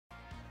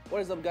What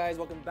is up, guys?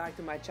 Welcome back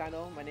to my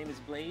channel. My name is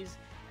Blaze,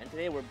 and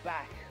today we're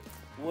back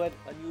with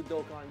a new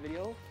Dokkan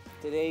video.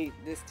 Today,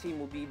 this team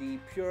will be the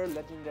pure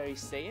legendary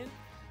Saiyan.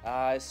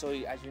 So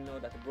as you know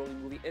that the Broly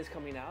movie is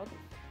coming out,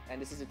 and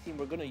this is the team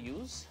we're gonna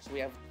use. So we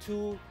have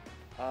two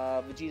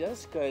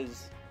Vegetas,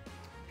 because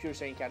pure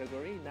Saiyan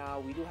category. Now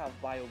we do have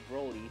Bio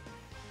Broly.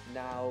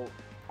 Now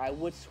I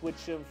would switch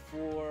him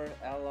for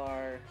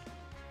LR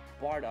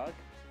Bardock,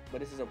 but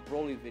this is a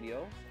Broly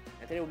video.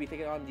 And today we'll be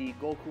taking on the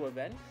Goku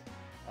event.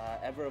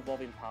 Ever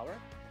evolving power,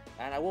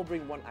 and I will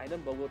bring one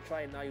item, but we'll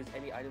try and not use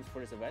any items for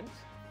this event.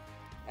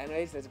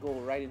 Anyways, let's go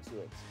right into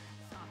it.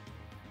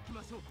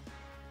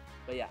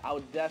 But yeah, I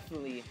would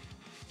definitely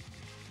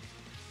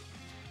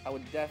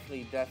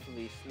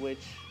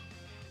switch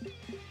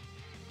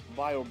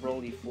Bio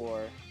Broly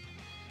for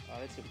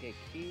let's see if we get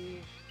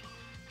key.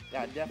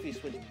 Yeah, definitely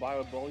switch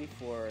Bio Broly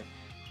for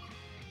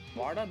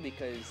Bardock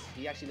because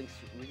he actually links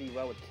really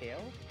well with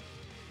Kale.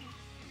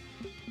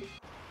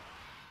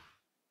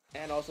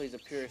 And also he's a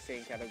pure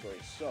Saiyan category,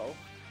 so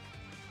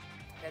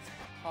let's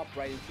hop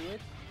right into it.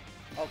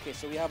 Okay,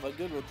 so we have a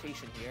good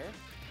rotation here.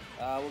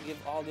 We'll give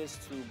all this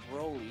to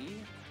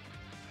Broly.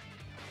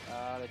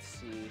 Let's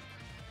see.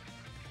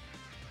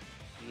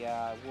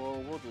 Yeah,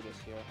 we'll do this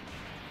here.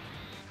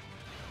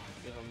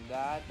 Give him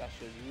that. That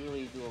should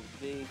really do a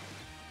big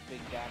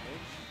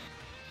damage.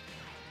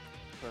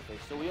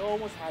 Perfect. So we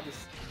almost have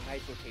this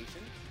nice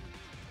rotation.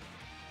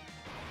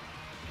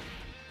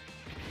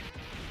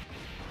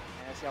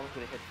 Let's see how much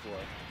we hit for.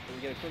 Can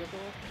we get a critical?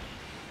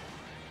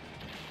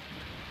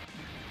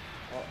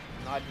 Oh,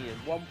 not needed.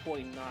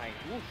 1.9.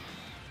 Woof.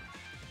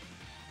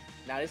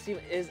 Now this team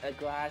is a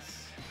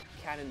glass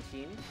cannon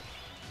team.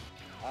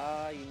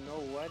 You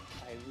know what?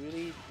 I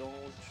really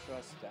don't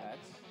trust that.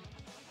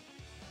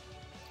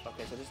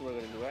 Okay, so this is what we're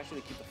gonna do. We're actually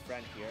gonna keep the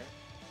friend here.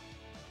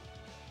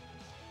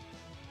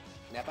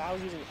 Now if I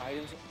was using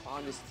items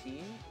on this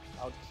team,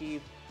 I would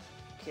keep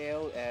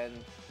Kale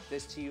and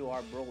this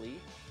TUR Broly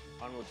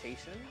on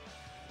rotation.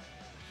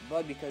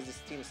 But because this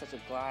team is such a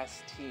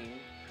glass team,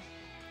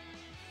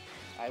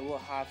 I will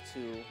have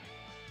to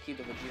keep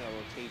the Vegeta on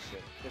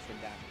rotation just for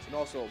damage. And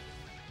also,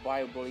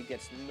 Bio Broly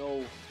gets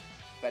no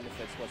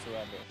benefits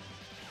whatsoever.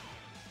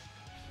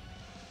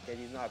 Okay,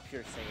 he's not a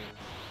pure Saiyan.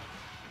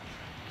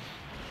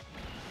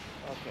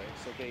 Okay,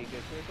 so can you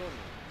get critical?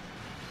 No.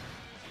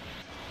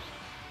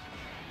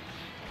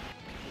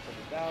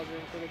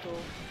 600,000 critical?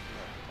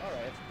 No.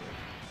 Alright, that's good.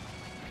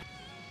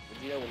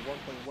 Vegeta with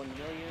 1.1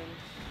 million.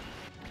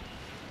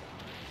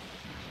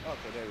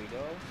 Okay, there we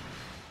go.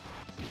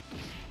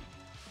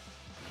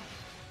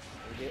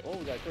 Oh,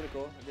 we got a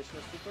critical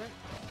additional super.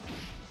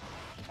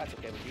 That's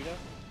okay, Vegeta.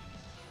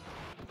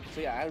 So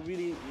yeah, I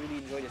really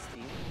enjoy this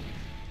team.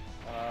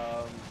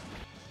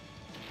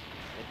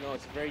 No,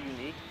 it's very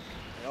unique,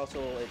 and also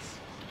it's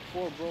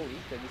for Broly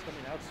because he's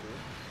coming out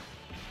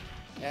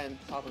soon. And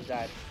on top of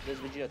that, this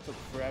Vegeta took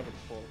forever to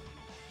pull.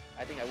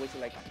 I think I wasted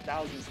like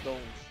 1,000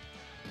 stones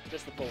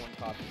just to pull one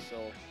copy.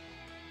 So.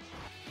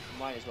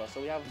 Might as well. So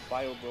we have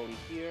Bio Broly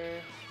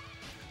here.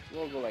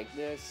 We'll go like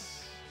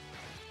this.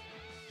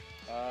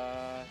 You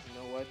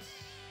know what?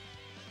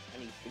 I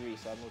need 3,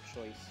 so I have no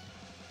choice.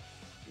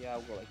 Yeah,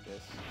 I'll go like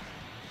this.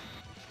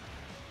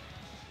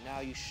 Now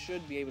you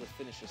should be able to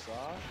finish this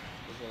off.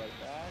 We'll go like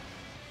that.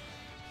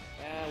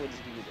 And we'll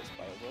just give you this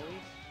Bio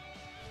Broly.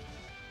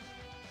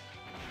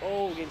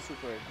 Oh, we're getting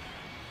super.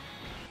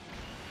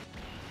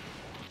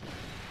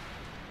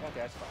 Okay,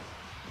 that's fine.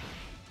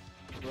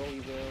 Broly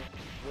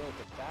will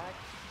get back.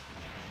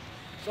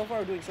 So far,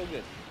 we're doing so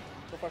good.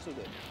 So far, so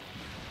good.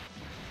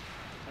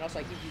 And also,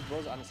 I keep these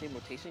bros on the same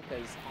rotation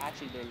because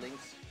actually their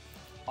links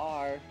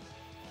are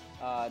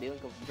they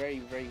link up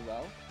very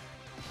well.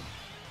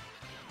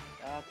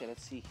 Okay,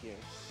 let's see here.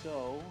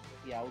 So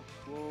yeah,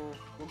 we'll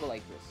go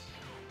like this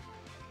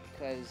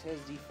because his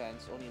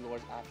defense only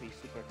lowers after he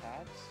super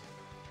attacks.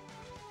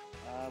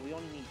 We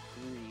only need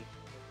 3.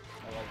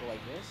 I'll go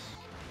like this.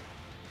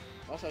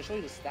 Also, I'll show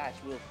you the stats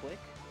real quick.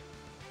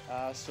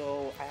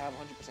 So I have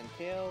 100%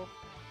 Kale.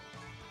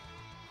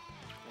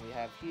 We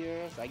have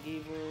here, so I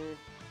gave her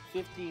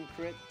 15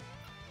 crit,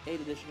 8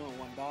 additional, and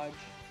 1 dodge.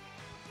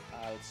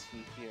 Let's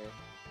see here.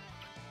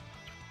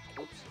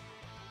 Oops.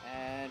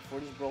 And for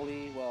this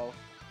Broly, well,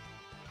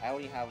 I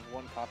only have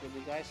 1 copy of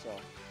this guy, so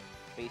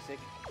basic,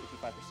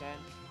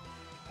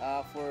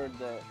 55%. For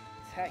the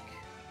Tech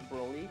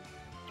Broly,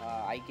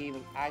 I gave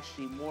him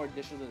actually more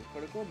additional than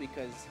critical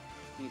because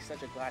he's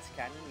such a glass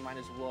cannon. Might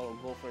as well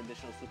go for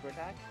additional super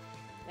attack.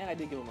 And I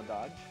did give him a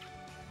dodge.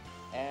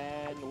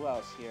 And who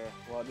else here?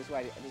 Well, this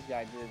guy didn't.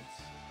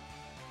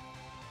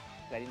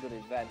 I didn't do the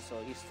event,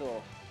 so he's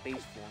still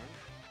base form.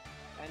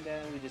 And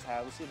then we'll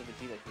see the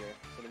Vegeta here.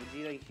 So the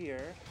Vegeta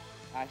here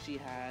actually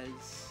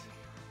has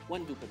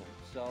 1 dupe in him,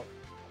 so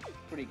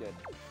pretty good.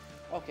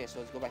 Okay, so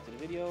let's go back to the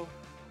video.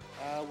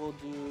 We'll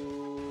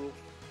do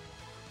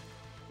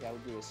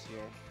this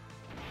here.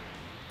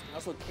 And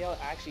also, Kale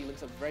actually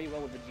links up very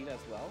well with Vegeta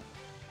as well.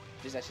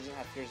 Just that she doesn't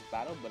have fierce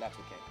battle, but that's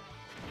okay.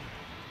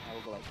 Now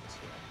we'll go like this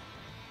here.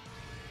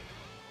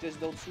 Just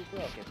don't super?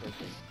 Okay,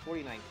 perfect.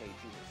 49k,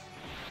 Jesus.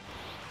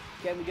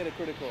 Can we get a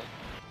critical?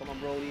 Come on,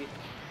 Broly.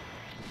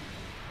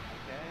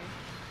 Okay.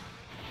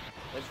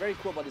 What's very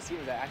cool about this team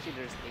is that actually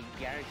there's a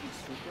guaranteed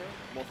super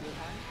most of the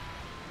time.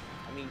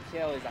 I mean,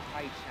 Kale is a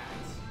high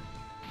chance,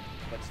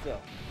 but still.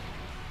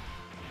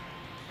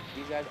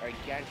 These guys are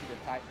guaranteed to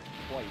attack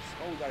twice.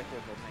 Oh, we got a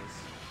critical.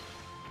 Nice.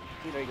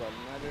 See, there you go.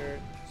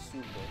 Another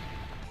super.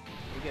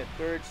 We get a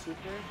third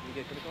super. We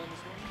get critical on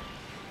this one.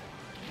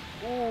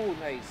 Oh,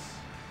 nice.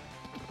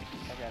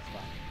 Okay, that's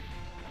fine.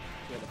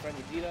 So we have the friend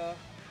Vegeta.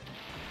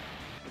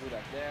 We'll do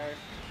that there.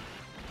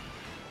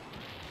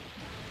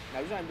 Now,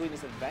 the reason I'm doing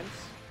this event,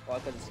 well,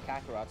 because it's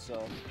Kakarot,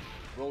 so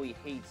Broly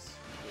hates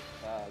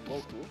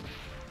Goku.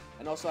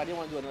 And also, I didn't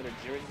want to do another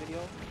Jiren video.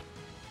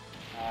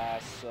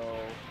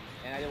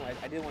 And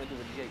I didn't want to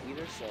do Vegeta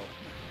either, so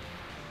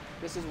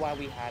this is why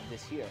we have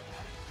this here.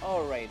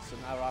 Alright, so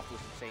now we're off to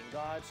Saiyan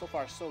God. So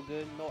far, so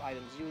good. No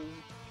items used.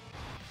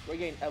 We're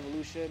getting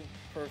evolution,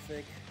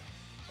 perfect,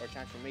 or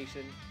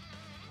transformation.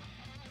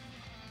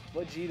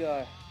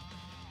 Vegeta.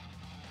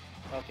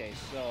 Okay,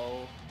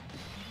 so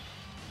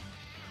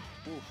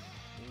oof,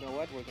 you know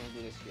what? We're gonna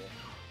do this here.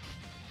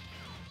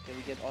 Can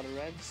we get all the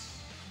reds?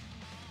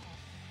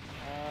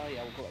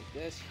 Yeah, we'll go like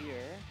this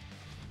here.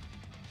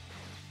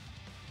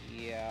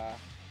 Yeah,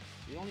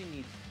 we only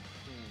need.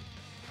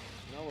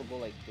 No, we'll go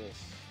like this.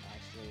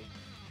 Actually,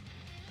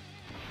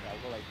 yeah,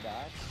 I'll go like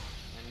that,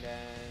 and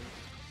then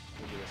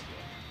we'll do this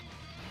here.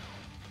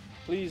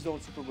 Please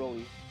don't Super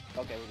Broly.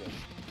 Okay, we're good.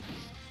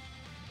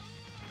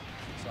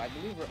 So I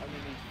believe we're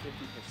underneath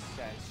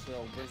 50%.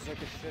 So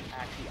Berserker should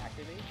actually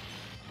activate.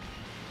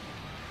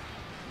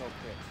 No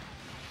crit.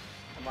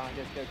 Come on,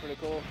 just get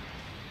critical.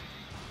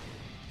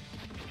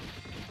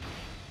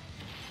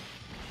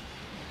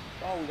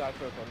 Oh, we got a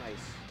critical.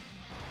 Nice.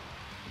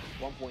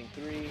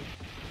 1.3.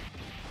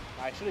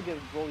 I should have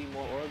given Broly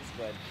more orbs,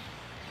 but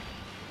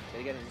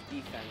again, his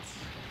defense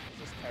is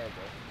just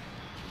terrible.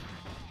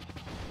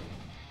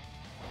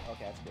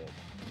 Okay, that's good.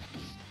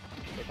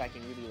 They're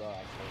attacking really low,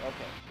 actually.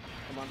 Okay.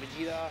 Come on,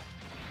 Vegeta.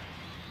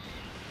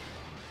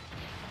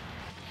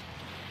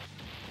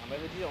 But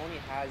Vegeta only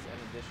has an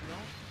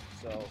additional,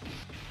 so.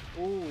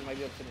 Ooh, we might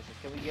be able to finish this.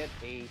 Can we get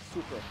a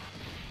super?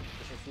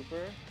 Just a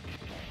super?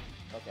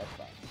 Okay, that's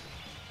fine.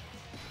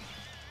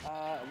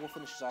 We'll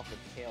finish this off with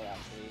Kale,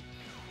 actually.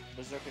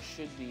 Berserker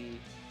should be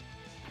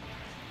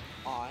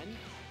on.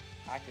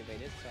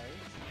 Activated, sorry.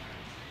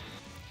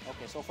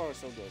 Okay, so far we're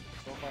so good.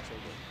 So far so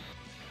good.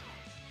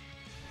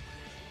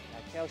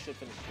 Kale should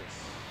finish this.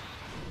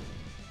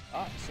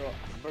 So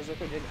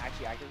Berserker didn't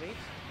actually activate.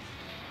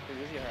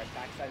 Because usually her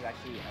attack stat is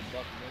actually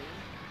above million.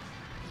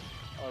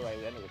 Alright,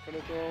 we ended with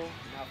critical.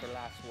 Now for the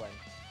last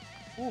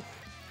one. Oof.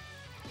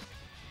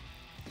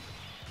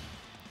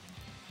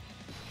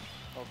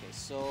 Okay,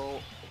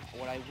 so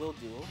what I will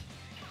do,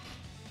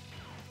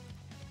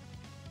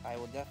 I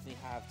will definitely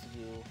have to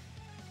do,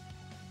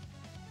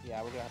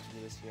 yeah, we're gonna have to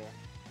do this here.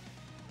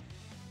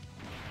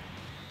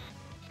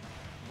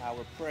 Now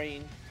we're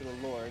praying to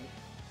the Lord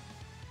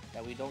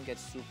that we don't get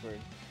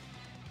supered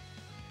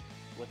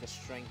with a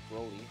strength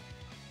Broly.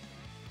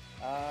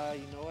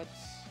 You know what?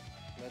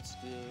 Let's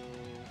do.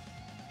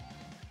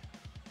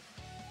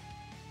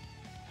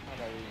 Not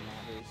that really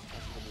matters.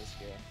 Let's do this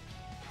here.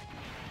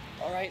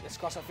 Alright, let's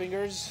cross our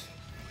fingers.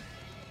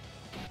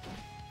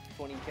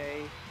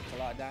 20k, it's a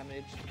lot of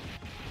damage.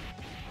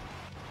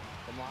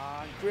 Come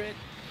on, crit!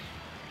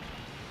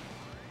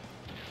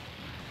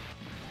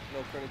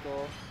 No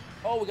critical.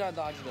 Oh, we got a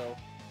dodge though.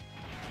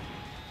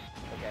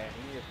 Okay,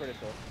 we need a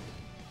critical.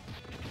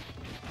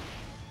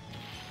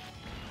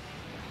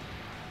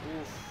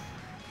 Oof.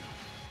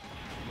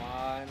 Come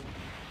on.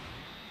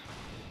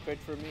 Crit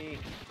for me.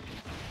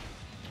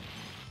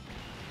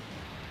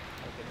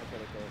 Okay, no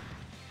critical.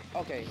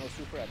 Okay, no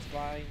super, that's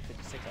fine.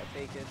 56, I'll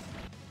take it.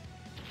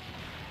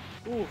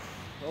 Oof,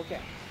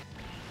 okay.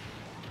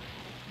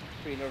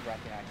 Pretty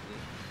nerve-wracking,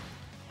 actually.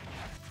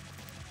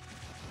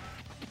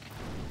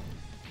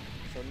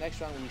 So next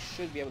round, we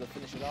should be able to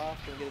finish it off.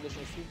 Can we get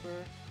additional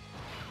super?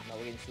 No,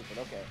 we're getting super.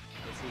 Okay,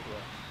 let's see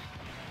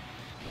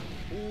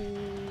here.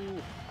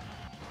 Ooh.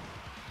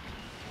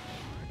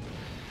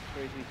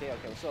 33k,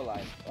 okay, we're still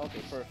alive.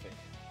 Okay, perfect.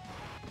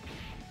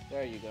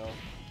 There you go.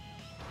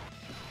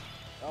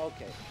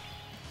 Okay.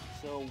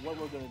 So what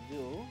we're gonna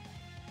do,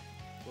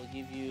 we'll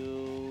give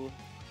you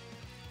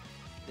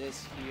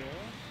this here.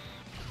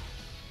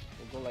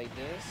 We'll go like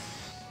this,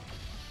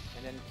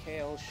 and then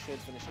Kale should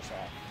finish us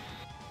off.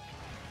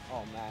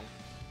 Oh man.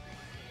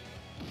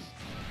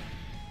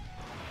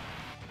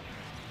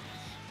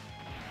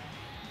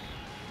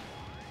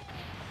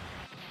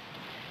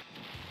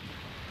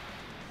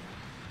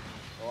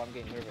 Oh, I'm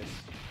getting nervous.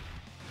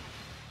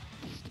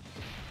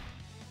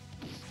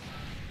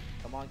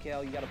 Come on,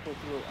 Kale, you gotta pull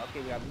through.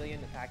 Okay, we have a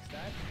million attack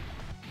stat.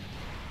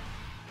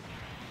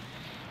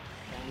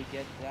 Can we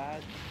get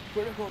that?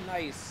 Critical,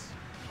 nice.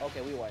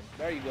 Okay, we won.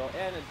 There you go.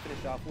 And then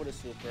finish off with a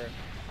super.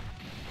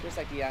 Just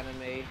like the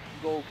anime.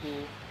 Goku.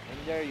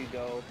 And there you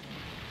go.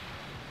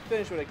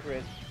 Finish with a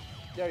crit.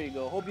 There you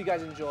go. Hope you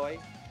guys enjoy.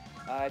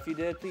 If you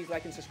did, please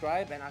like and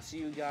subscribe, and I'll see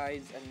you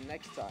guys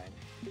next time.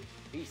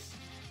 Peace.